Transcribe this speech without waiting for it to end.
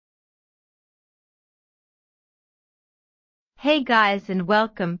Hey guys, and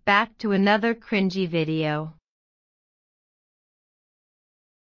welcome back to another cringy video.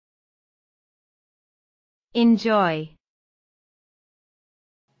 Enjoy.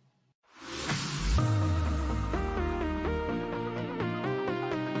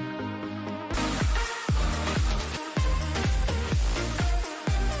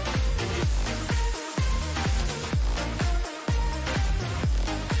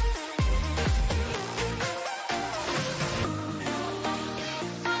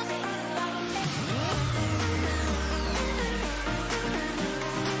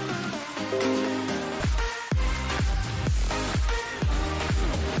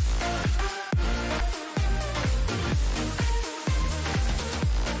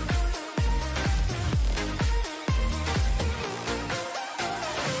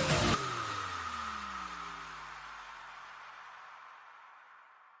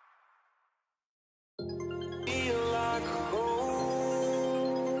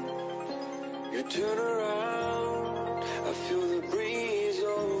 You turn around, I feel the breeze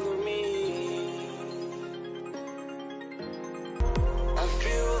over me. I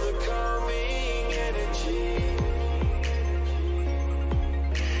feel the calming energy.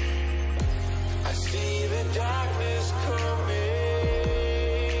 I see the darkness coming,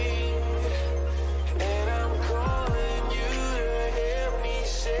 and I'm calling you to help me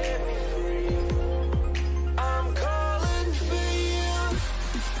set me free. I'm calling for you.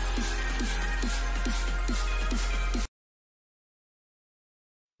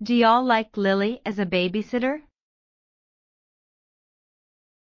 Do y'all like Lily as a babysitter?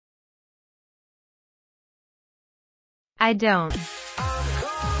 I don't.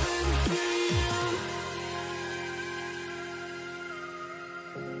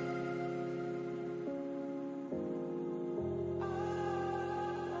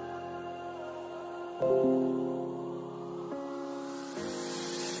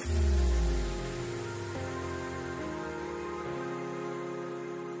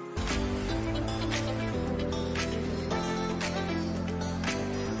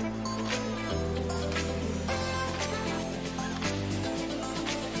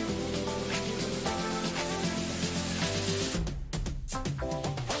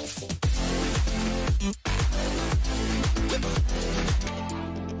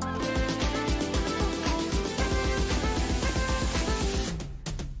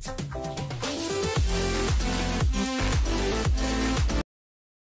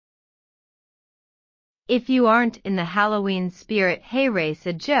 If you aren't in the Halloween spirit, hey, race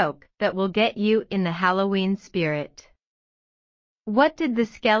a joke that will get you in the Halloween spirit. What did the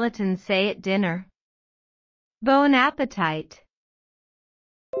skeleton say at dinner? Bon appetite.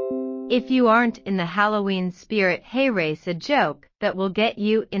 If you aren't in the Halloween spirit, hey, race a joke that will get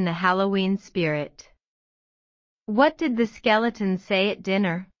you in the Halloween spirit. What did the skeleton say at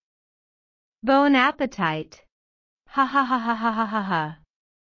dinner? Bon appetite. Ha ha ha ha ha ha ha ha.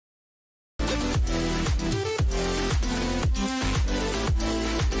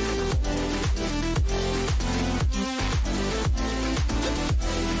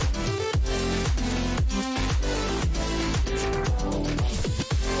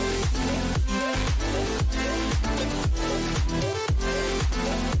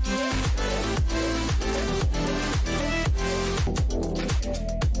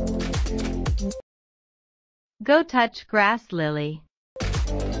 Go touch grass, Lily.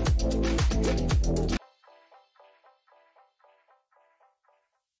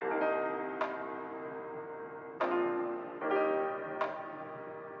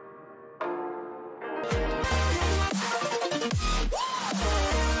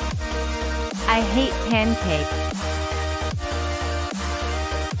 I hate pancakes.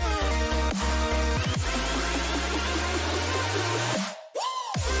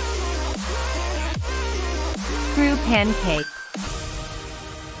 Screw pancakes.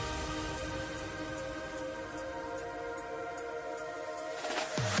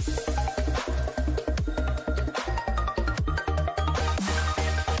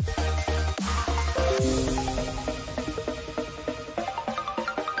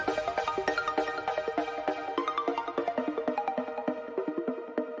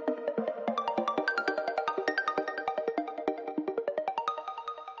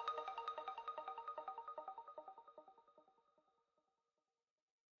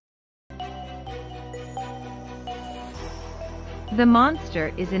 The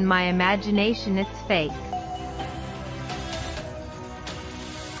monster is in my imagination, it's fake.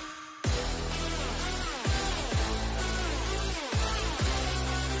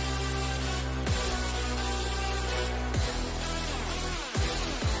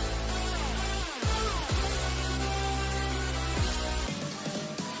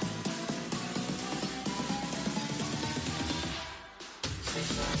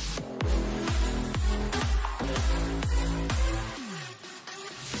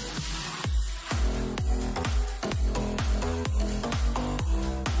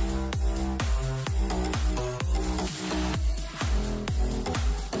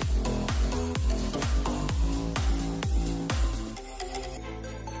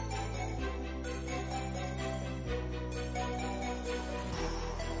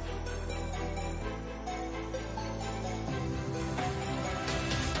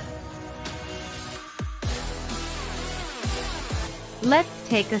 Let's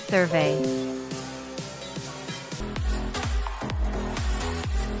take a survey.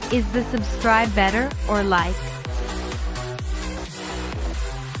 Is the subscribe better or like?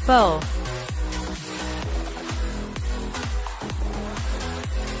 Both.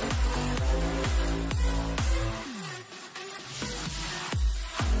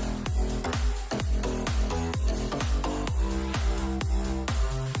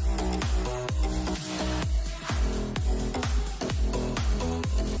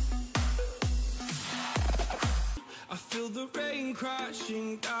 I feel the rain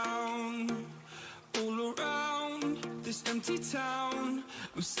crashing down all around this empty town.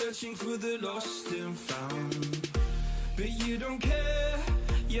 I'm searching for the lost and found, but you don't care,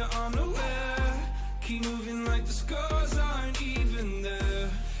 you're unaware. Keep moving like the scars aren't even there.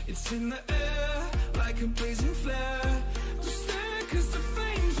 It's in the air like a blazing flare. Just stare 'cause the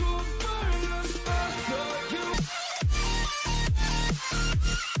flames will burn us. I thought you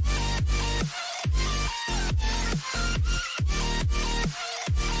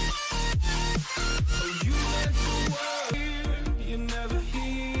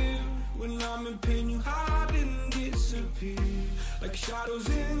like shadows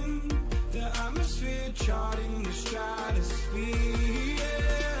in the atmosphere, charting the stratosphere.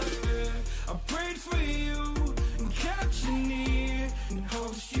 Yeah. I prayed for you and kept you near in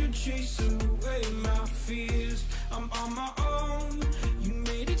hopes you'd chase away my fears. I'm on my own, you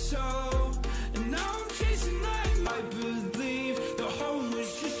made it so, and now I'm chasing life. I believe the home was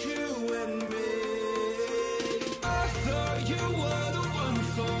just you and me. I thought you were the one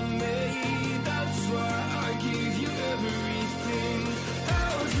for me. That's why I gave you everything.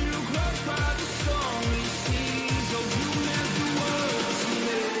 Held you close by the stormy seas. Oh, you meant the world to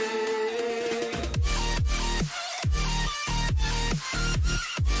me.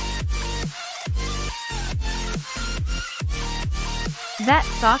 That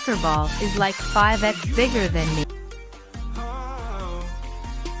soccer ball is like 5x bigger than me.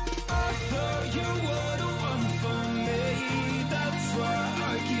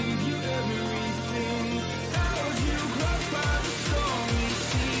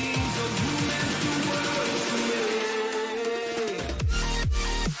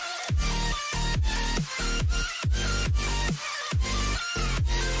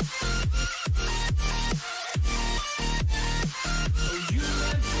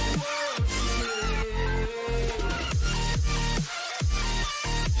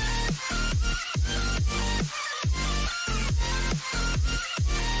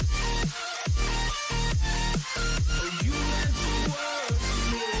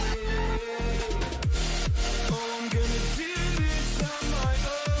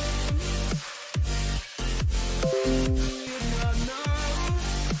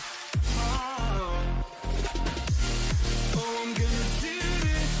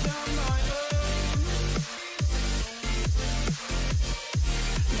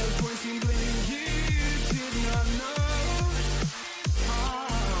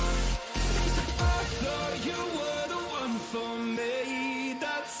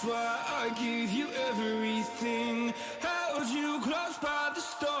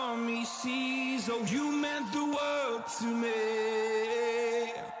 Oh, you meant the world to me.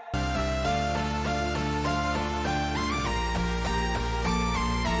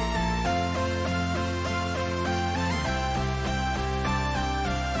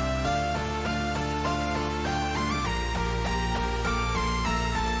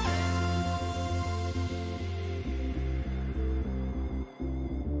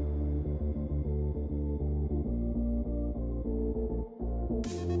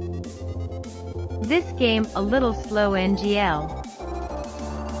 This game a little slow NGL.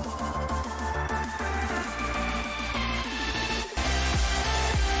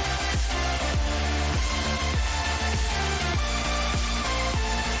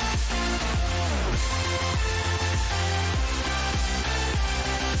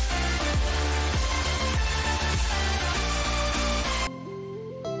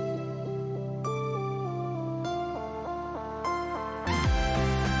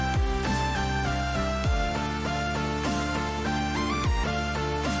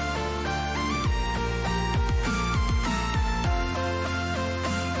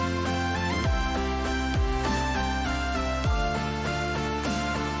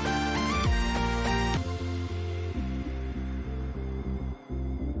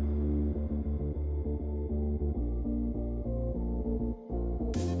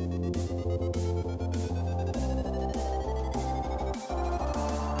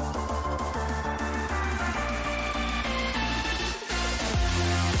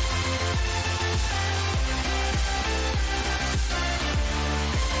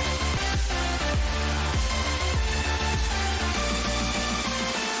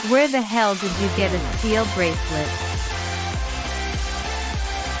 Where the hell did you get a steel bracelet?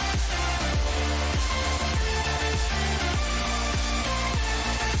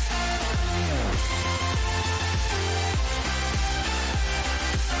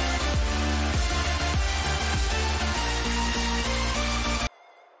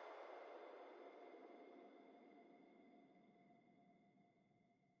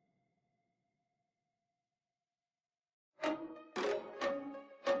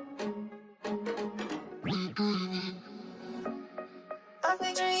 Only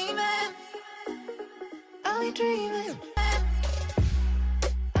dreaming, only dreaming,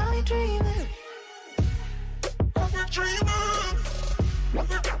 only dreaming, only dreaming, only dreaming,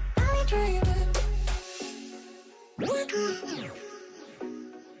 only dreaming, only dreaming,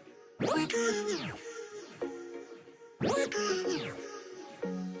 only dreaming.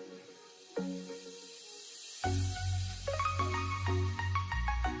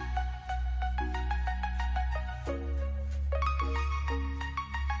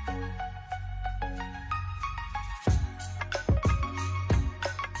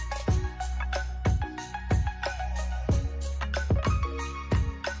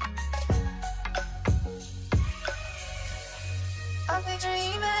 Only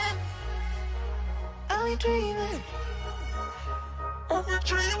dreaming, only dreaming, only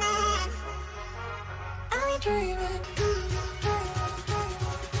dreaming, only dreaming,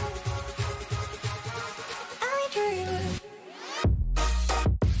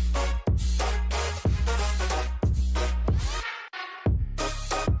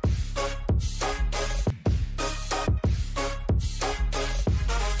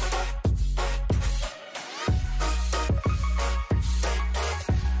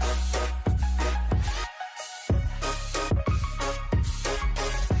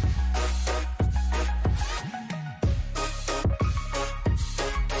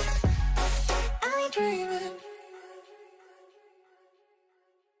 only dreaming.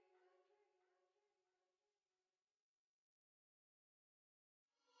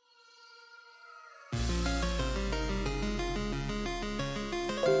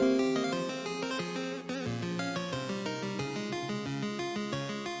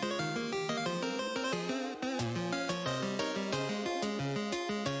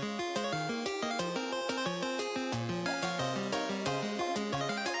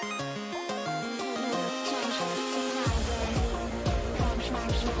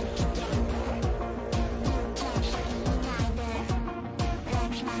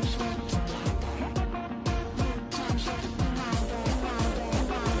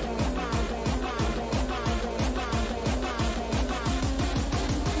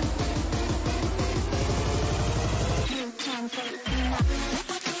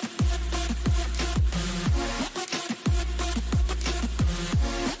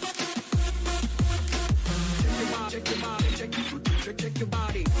 Check your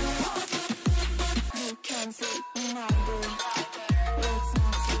body. You can sleep neither. Let's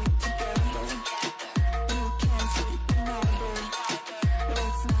not sleep together. You can sleep neither.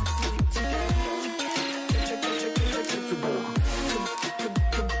 Let's not sleep together.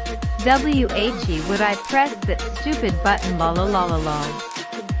 WHE would I press that stupid button la la la la la.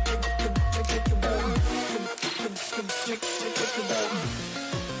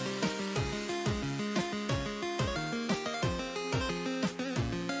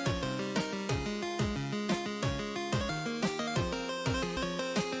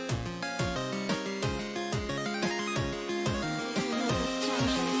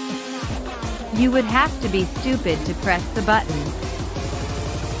 You would have to be stupid to press the button.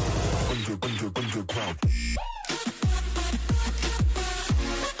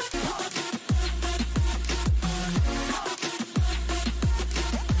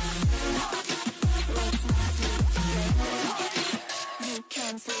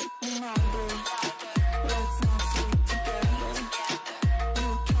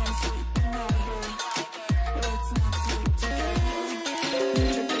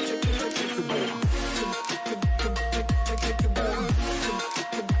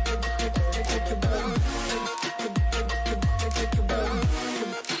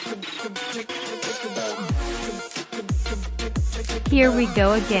 Here we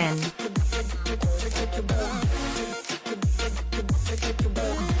go again.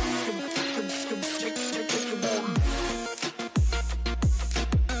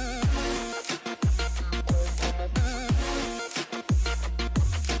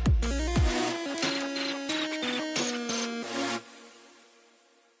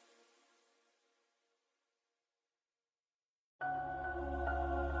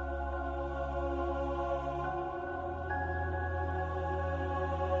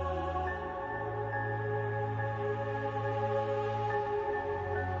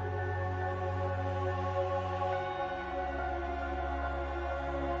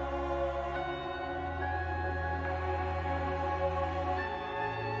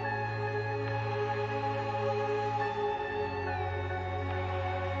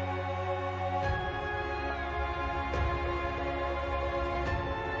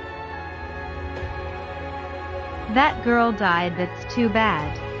 That girl died, that's too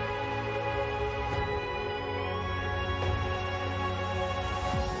bad.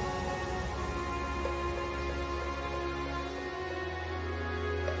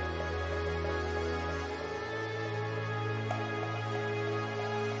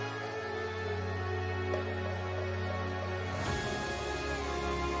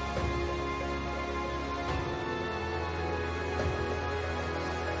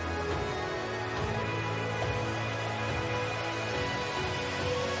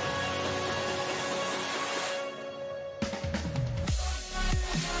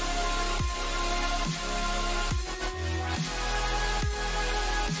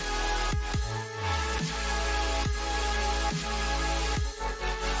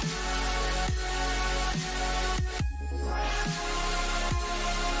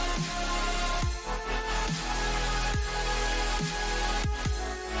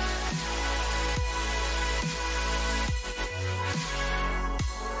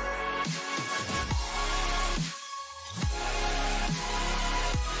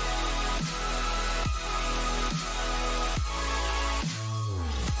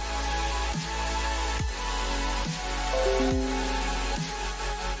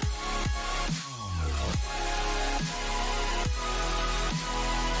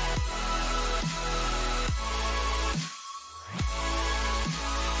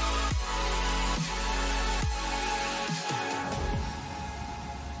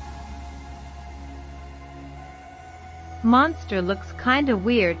 Monster looks kinda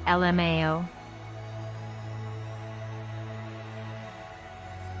weird, LMAO.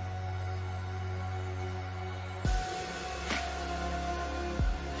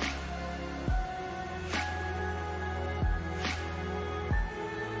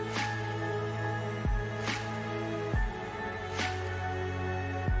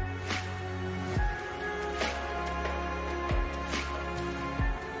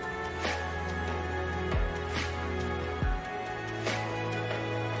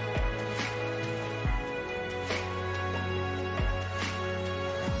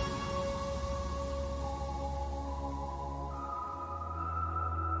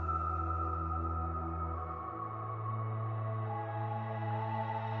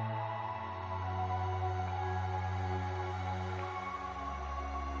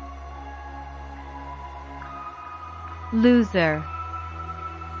 Loser.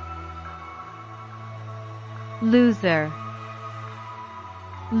 Loser.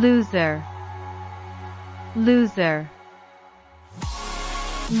 Loser. Loser.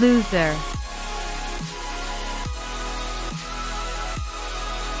 Loser.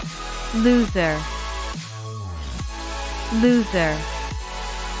 Loser. Loser.